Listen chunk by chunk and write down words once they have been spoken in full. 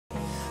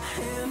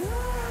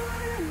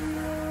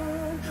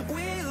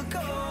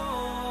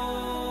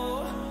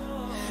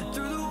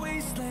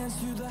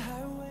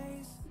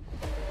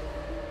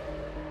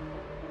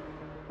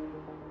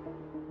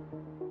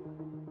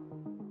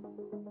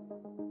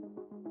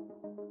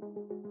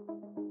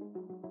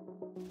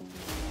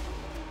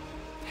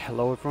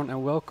Hello everyone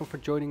and welcome for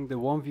joining the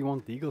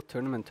 1v1 Deagle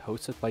tournament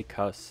hosted by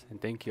Cuz, and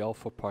thank you all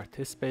for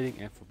participating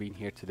and for being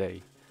here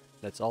today.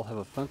 Let's all have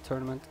a fun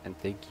tournament and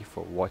thank you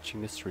for watching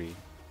the stream.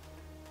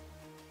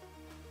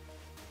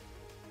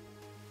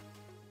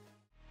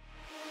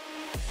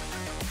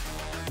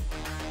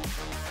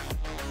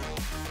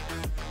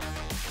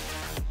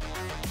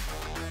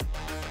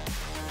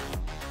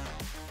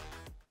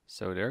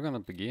 So they're gonna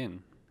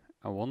begin.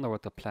 I wonder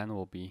what the plan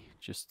will be.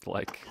 Just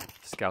like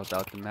scout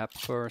out the map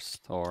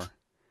first, or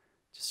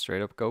just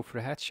straight up go for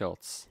the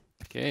headshots.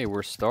 Okay,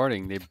 we're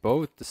starting. They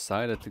both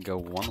decided to go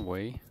one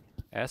way.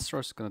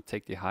 Astro's gonna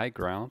take the high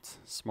ground.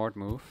 Smart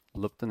move.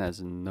 Lupton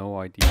has no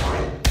idea.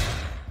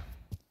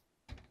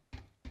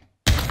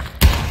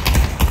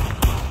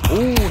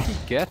 Oh, he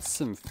gets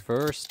him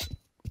first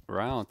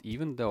round,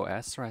 even though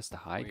Astro has the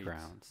high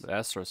ground. But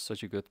Astro has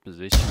such a good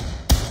position.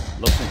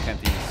 Lupton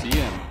can't even see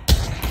him.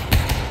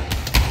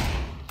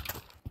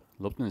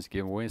 Lupton is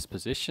giving away his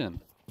position.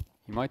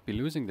 He might be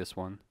losing this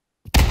one.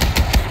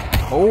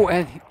 Oh,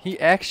 and he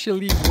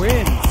actually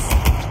wins!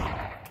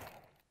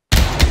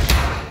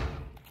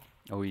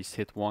 Oh, he's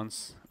hit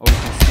once. Oh, you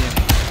can see him.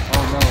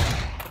 Oh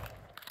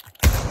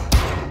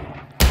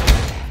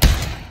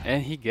no.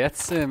 And he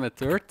gets him a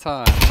third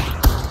time.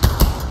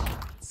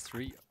 It's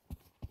 3.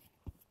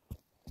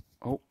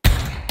 Oh.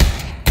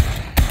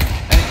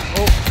 And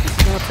oh, is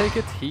he gonna take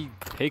it? He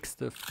takes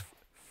the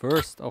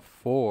first of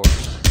 4.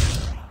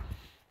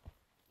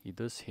 He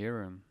does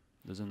hear him.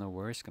 Doesn't know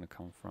where he's gonna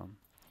come from.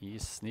 He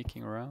is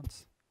sneaking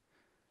around.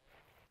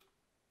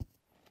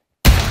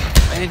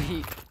 And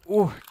he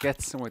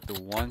gets him with the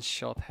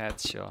one-shot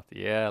headshot.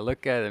 Yeah,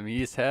 look at him.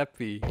 He's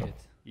happy.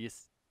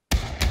 He's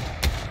hit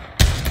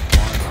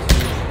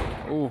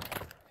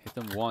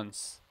him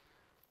once.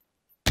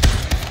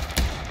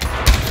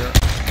 Here,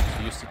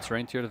 use the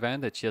train to your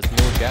advantage. He has a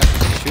little gap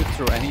to shoot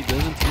through, and he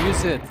doesn't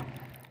use it,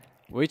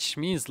 which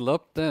means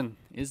Lupton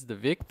is the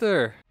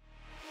victor.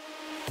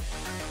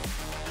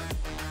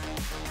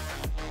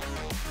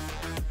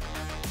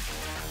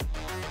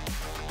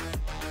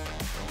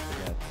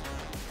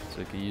 So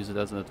you can use it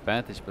as an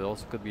advantage, but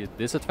also could be a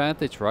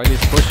disadvantage.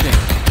 Riley's pushing.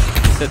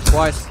 He's hit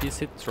twice, he's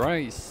hit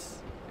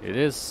thrice. It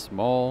is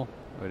small,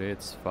 but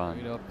it's fun.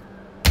 Straight up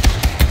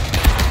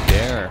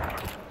there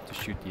to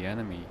shoot the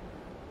enemy.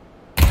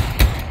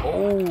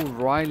 Oh,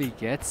 Riley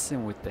gets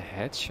him with the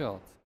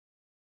headshot.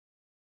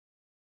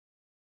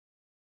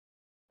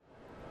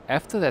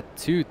 After that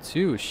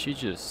 2-2, she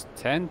just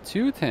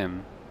 10-2'd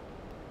him.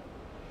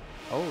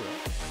 Oh,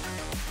 right.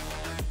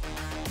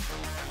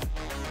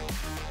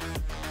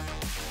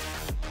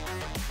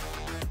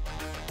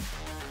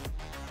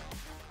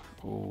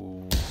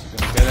 Oh, he's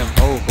gonna get him.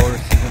 Oh,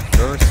 Boris is in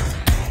first.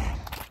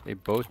 They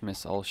both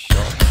miss all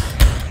shots.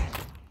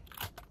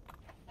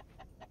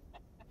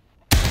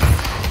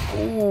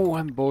 Oh,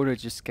 and Boulder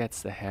just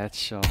gets the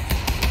headshot.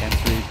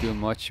 Can't really do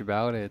much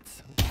about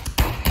it.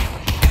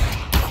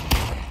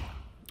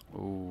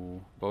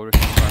 Oh, Boulder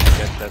is trying to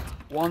get that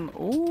one.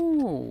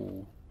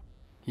 Oh,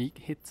 he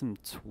hit him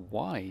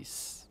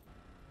twice.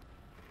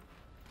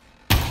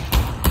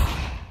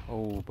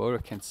 Oh, Boulder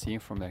can't see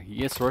him from there.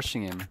 He is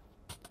rushing him.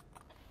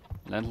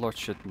 Landlord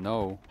should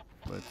know,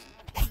 but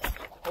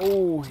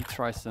oh, he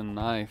tries the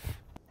knife.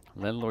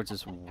 Landlord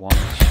just one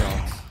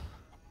shot,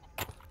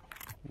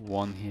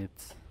 one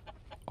hit.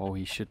 Oh,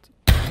 he should.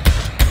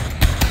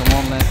 Come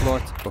on,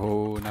 Landlord.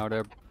 Oh, now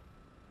they're.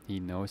 He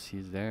knows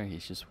he's there.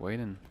 He's just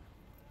waiting.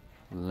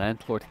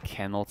 Landlord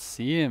cannot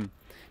see him.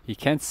 He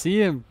can't see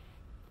him.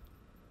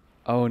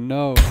 Oh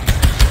no.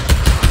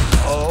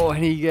 Oh,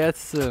 and he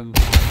gets him.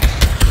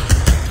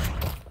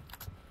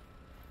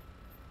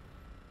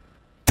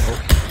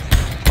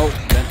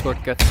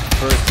 Landlord gets the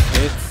first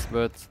hit,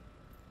 but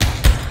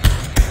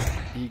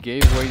he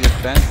gave away the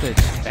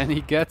advantage, and he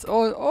gets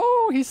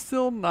he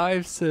still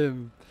knives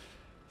him.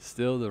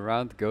 Still, the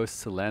round goes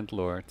to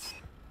Landlord.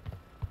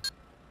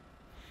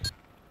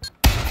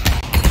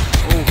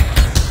 Oh,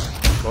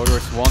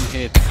 Boder's one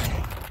hit.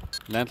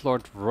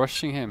 Landlord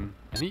rushing him,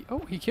 and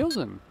he kills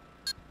him.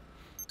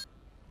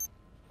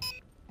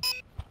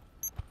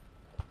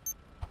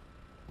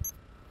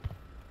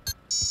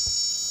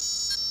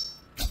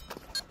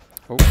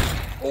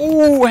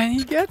 Oh, and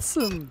he gets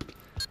him!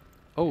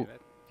 Oh,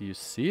 do you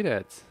see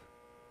that?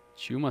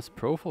 Chuma's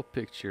profile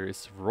picture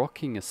is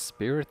rocking a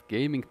Spirit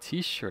Gaming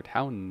t-shirt.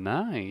 How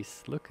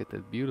nice! Look at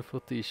that beautiful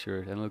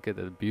t-shirt and look at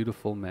that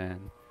beautiful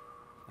man.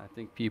 I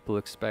think people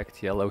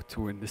expect Yellow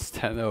to win this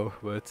 10-0,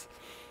 but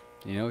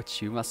you know,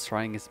 Chuma's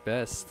trying his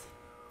best.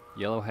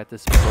 Yellowhead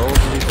is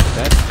probably the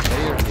best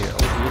player here.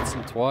 Oh, he hits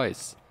him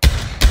twice.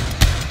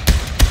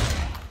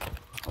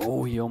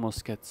 Oh, he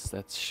almost gets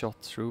that shot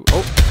through.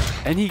 Oh,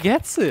 and he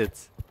gets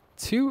it!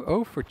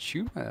 2-0 for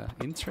Chuma.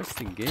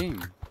 Interesting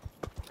game.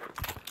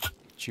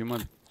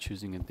 Chuma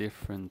choosing a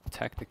different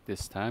tactic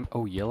this time.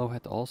 Oh,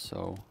 Yellowhead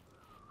also.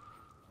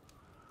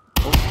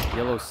 Oh,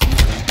 Yellow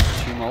sees him.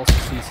 Chuma also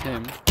sees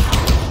him.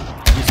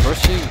 He's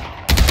rushing.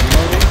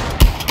 Reloading.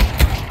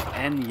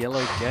 And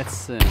Yellow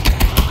gets him.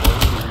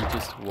 Unfortunately, he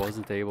just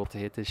wasn't able to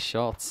hit his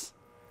shots.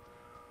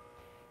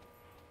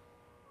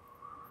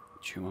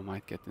 Chuma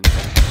might get in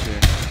danger.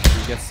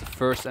 He gets the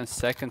first and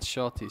second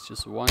shot. He's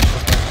just one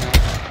shot right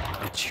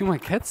now. And Chuma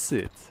gets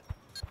it.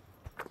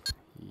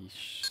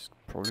 He's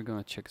probably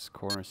gonna check his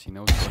corners. He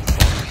knows where the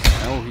ball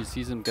is. No, he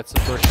sees him, gets the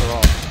first shot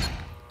off.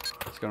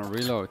 He's gonna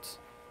reload.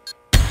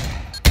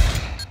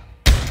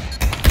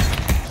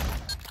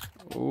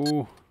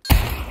 Ooh.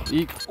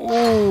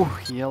 Oh,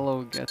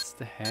 yellow gets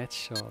the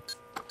headshot.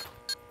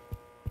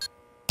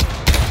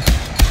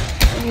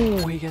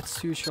 Oh, he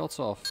gets 2 shots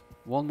off.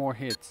 One more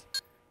hit.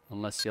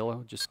 Unless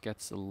yellow just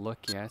gets a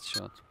lucky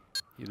headshot.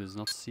 He does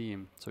not see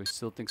him, so he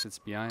still thinks it's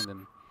behind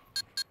him.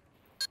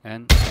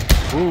 And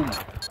boom!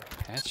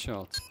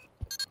 Headshot.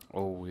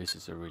 Oh, this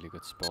is a really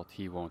good spot.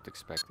 He won't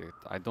expect it.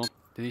 I don't...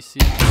 Did he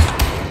see him?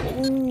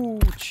 Oh,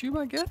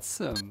 Chuma gets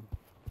him.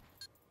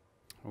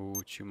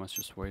 Oh, Chuma's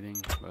just waiting,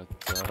 but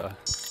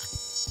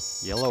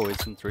yellow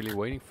isn't really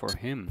waiting for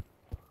him.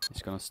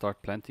 He's gonna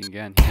start planting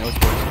again. He knows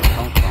where he's gonna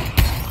come from.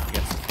 He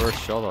gets the first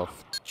shot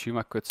off.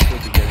 Chuma could still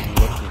be getting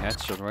a lucky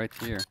headshot right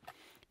here.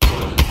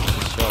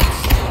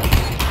 Shots.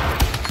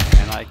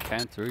 And I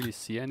can't really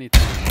see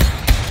anything.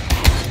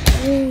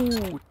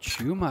 Ooh,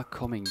 Chuma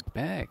coming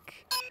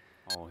back.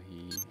 Oh,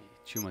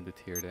 Chuma did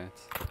hear that.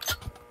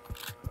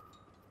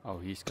 Oh,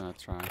 he's gonna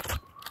try.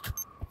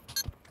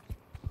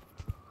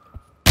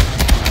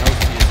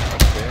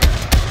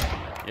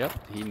 Yep,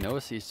 he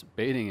knows he's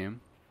baiting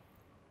him.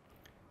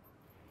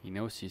 He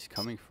knows he's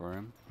coming for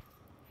him.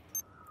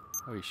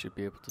 Oh, you should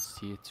be able to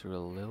see it through a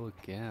little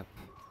gap.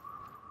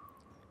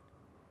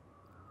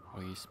 Oh,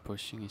 he's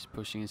pushing,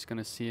 he's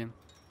gonna see him.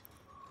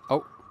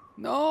 Oh,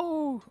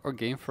 no! Or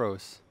game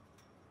froze.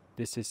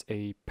 This is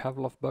a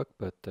Pavlov bug,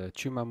 but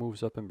Chuma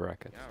moves up in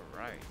bracket. Yeah,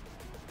 right.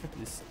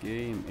 This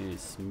game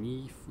is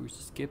me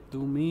versus Skip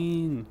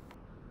Domain.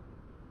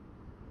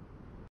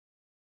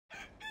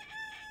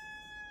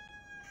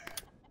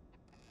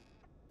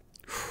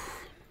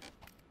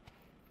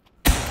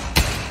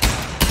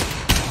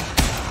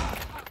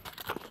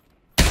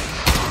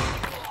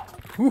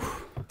 Whew.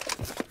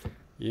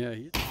 Yeah.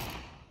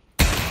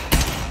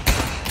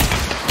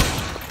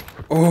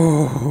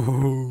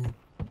 Oh.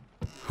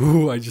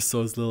 Ooh, I just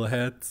saw his little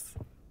head.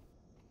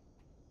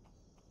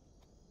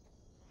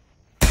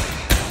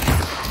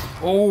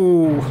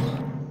 Oh.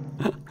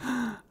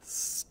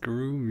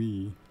 Screw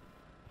me.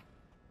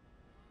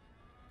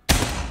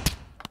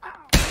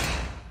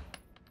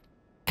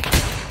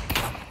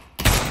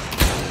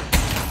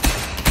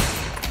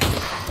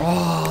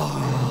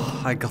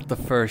 Oh, I got the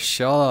first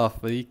shot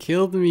off, but he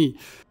killed me.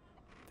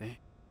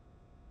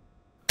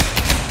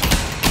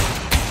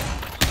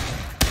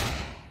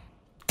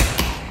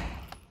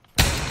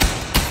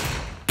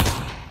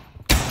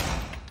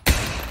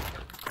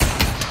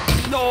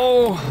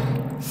 No!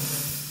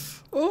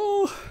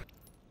 Oh!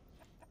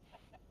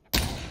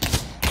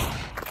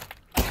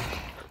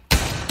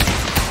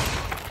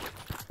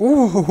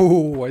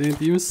 Oh, I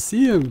didn't even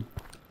see him.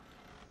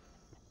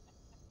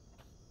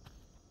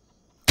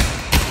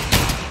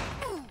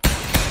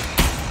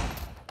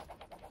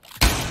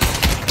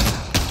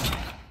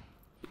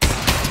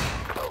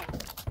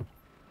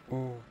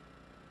 Oh.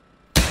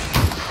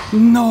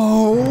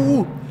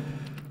 No!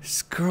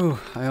 Screw,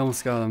 I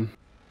almost got him.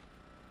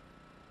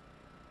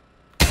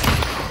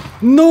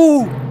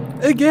 No!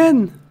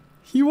 Again!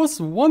 He was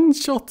one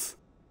shot!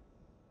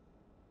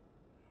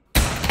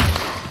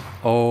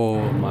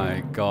 Oh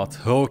my god,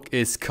 Hulk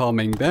is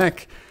coming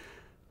back!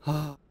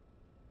 Oh,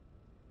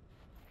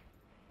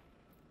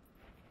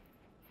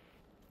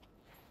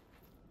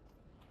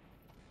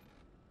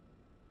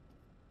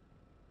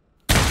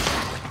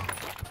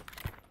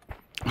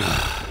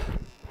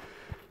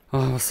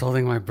 I was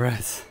holding my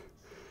breath.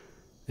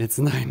 It's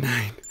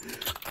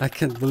 9-9. I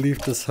can't believe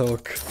this,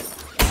 Hulk.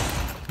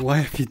 Why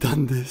have you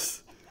done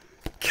this?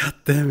 God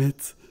damn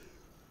it.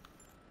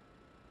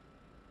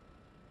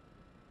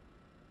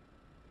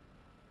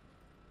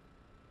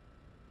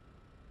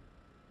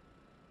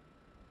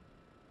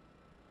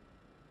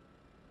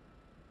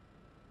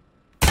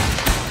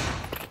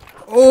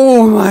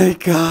 Oh my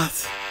god.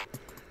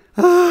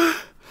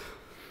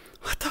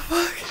 What the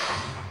fuck?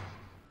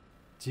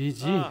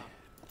 GG.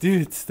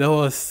 Dude, that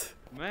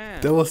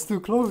was too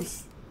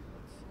close.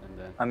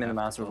 I'm in the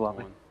master's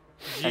lobby.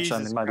 Actually,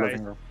 I'm in my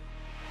living room.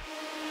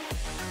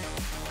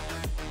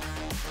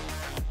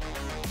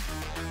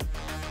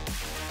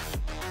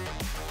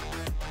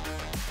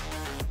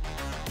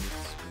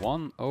 It's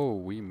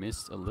 1-0. We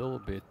missed a little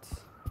bit.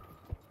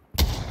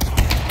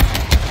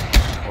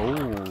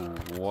 Oh,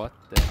 what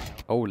the?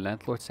 Oh,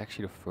 Landlord's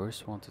actually the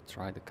first one to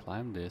try to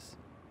climb this.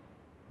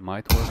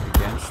 Might work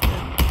against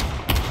him.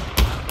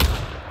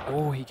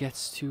 Oh, he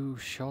gets 2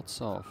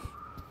 shots off.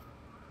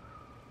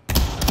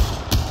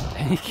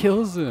 And he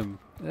kills him.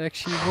 It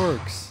actually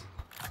works.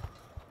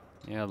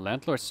 Yeah,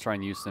 Landlord's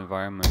trying to use the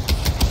environment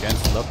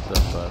against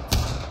Lupta, but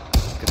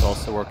it could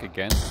also work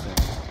against him.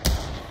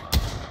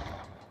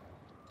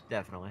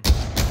 Definitely.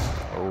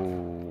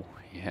 Oh,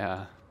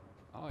 yeah.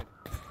 Oh,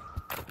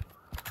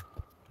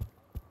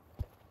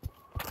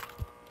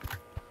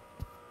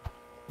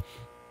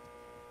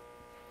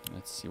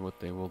 let's see what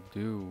they will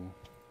do.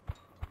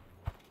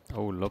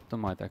 Oh, Lupton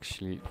might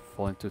actually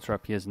fall into a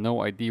trap. He has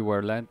no idea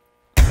where Landlord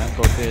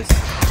is.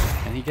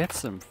 And he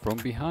gets him from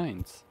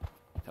behind.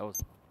 That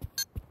was...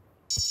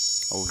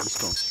 Oh, he's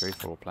going straight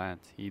for a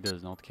plant. He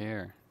does not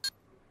care.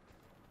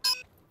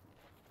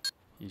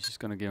 He's just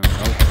gonna give him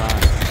no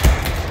time.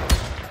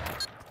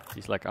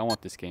 He's like, I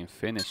want this game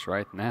finished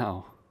right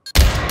now.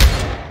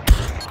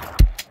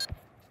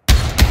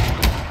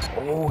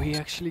 Oh, he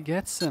actually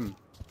gets him.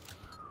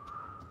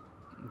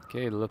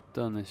 Okay,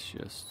 Lupton is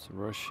just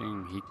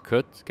rushing. He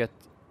could get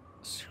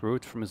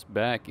screwed from his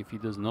back if he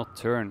does not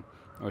turn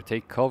or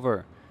take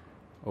cover.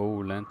 Oh,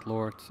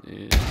 Landlord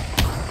is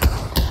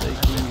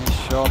taking his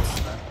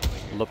shots.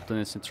 Lupton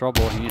is in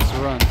trouble. He needs to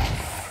run.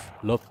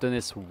 Lupton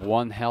is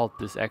 1 health.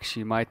 This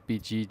actually might be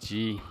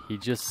GG. He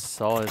just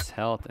saw his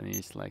health and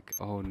he's like,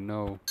 oh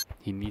no.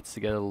 He needs to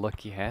get a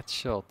lucky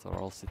headshot or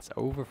else it's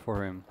over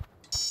for him.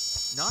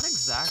 Not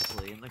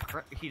exactly.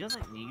 He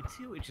doesn't need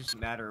to. It's just a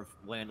matter of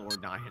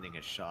Landlord not hitting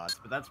his shots.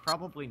 But that's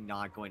probably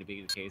not going to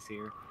be the case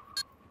here.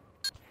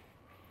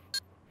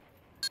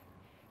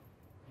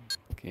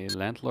 Okay,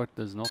 Landlord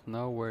does not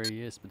know where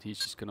he is, but he's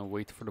just gonna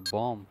wait for the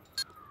bomb.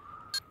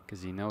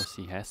 Because he knows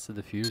he has to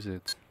defuse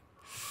it.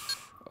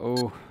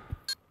 Oh.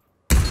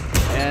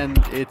 And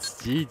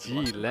it's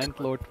GG.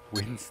 Landlord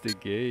wins the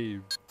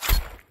game.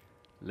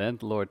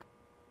 Landlord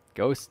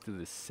goes to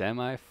the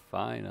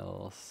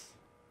semi-finals.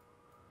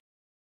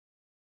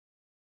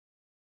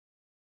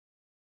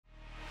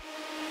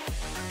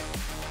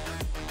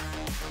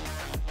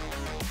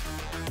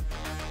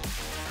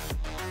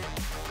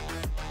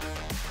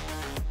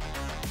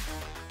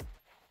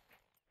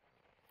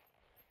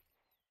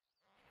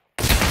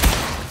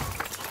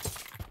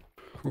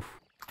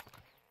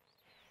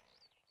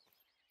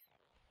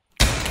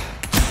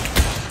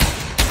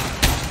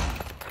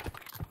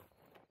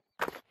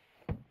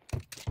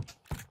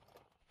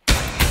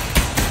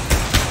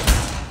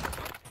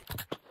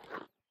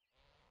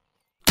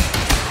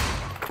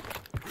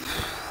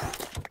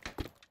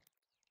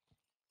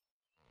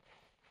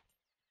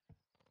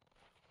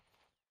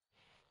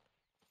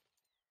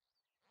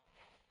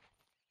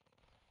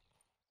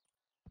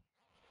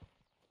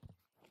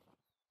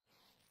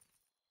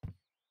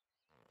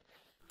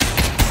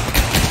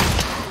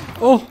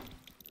 Oh!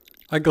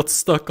 I got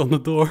stuck on the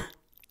door.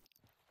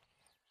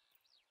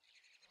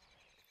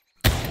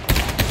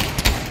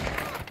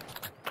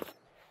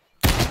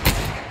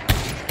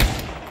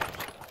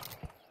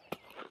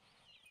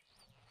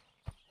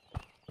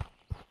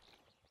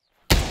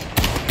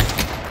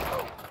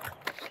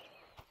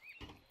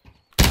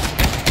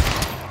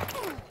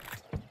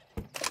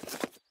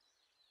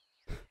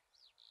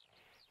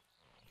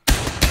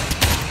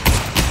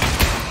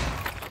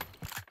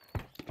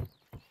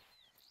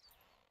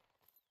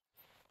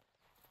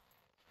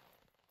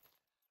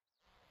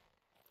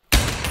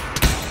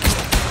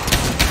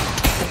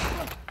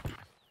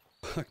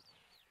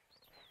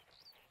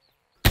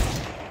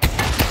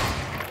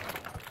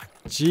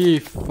 G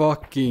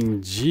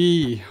fucking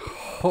G.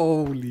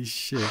 Holy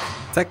shit.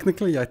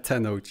 Technically I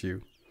 10-0'd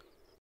you.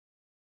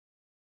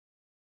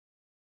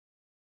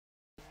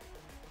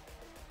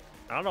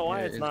 I don't know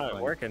why it's not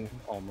like working.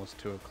 Almost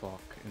 2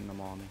 o'clock in the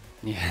morning.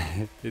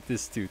 Yeah, it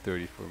is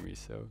 2:30 for me,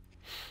 so...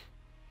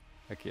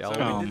 Okay, I'll...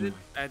 So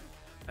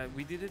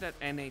we did it at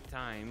NA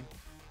time,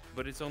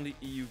 but it's only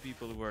EU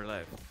people who are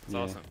left. It's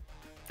Yeah. awesome.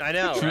 I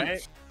know,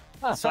 right?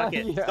 Suck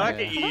it. Yeah. Suck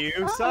it,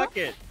 you. Suck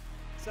it.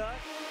 Suck.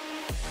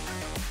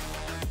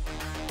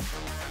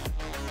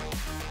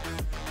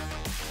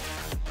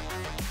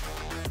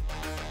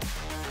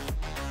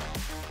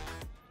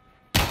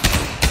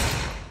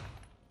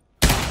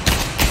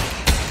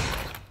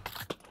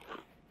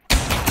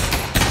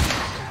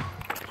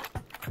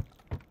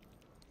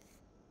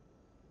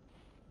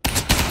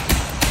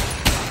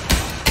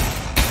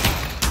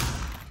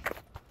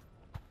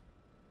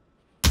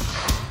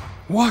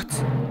 What?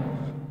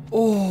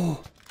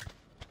 Oh!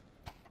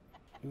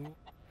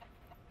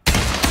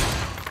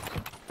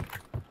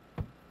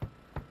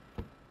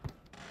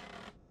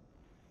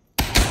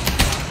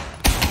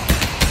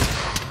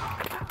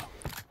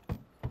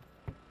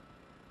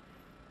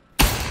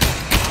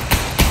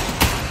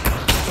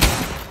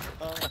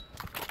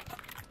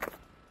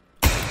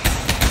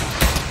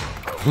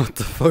 What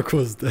the fuck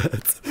was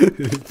that?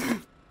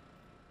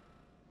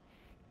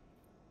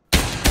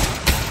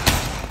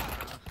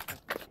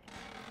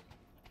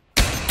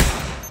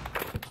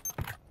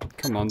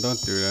 Come on,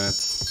 don't do that.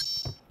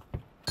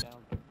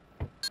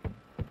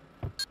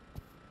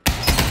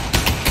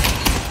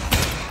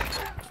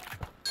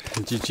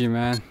 GG,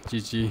 man.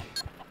 GG.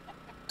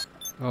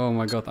 Oh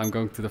my god, I'm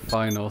going to the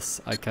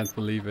finals. I can't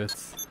believe it.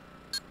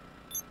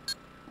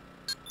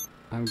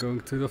 I'm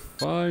going to the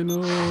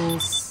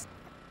finals.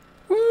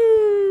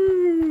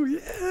 Woo!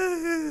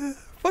 Yeah!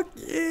 Fuck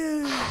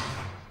yeah!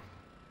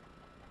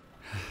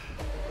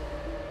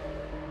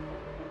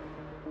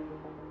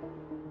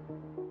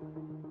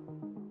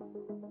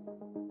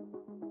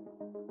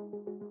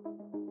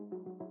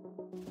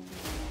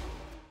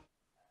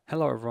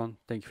 Hello everyone,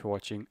 thank you for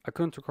watching. I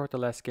couldn't record the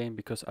last game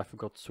because I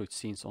forgot to switch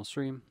scenes on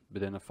stream,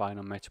 but in a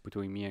final match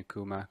between me and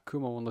Kuma,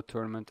 Kuma won the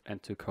tournament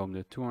and took home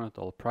the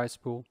 $200 prize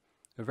pool.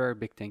 A very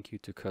big thank you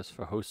to Cuz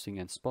for hosting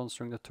and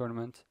sponsoring the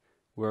tournament.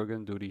 We're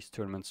gonna do these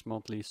tournaments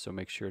monthly, so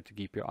make sure to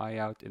keep your eye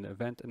out in the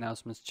event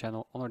announcements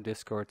channel on our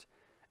Discord.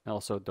 And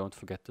also don't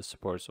forget to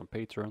support us on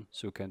Patreon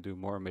so we can do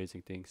more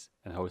amazing things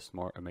and host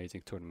more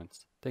amazing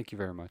tournaments. Thank you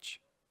very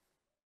much.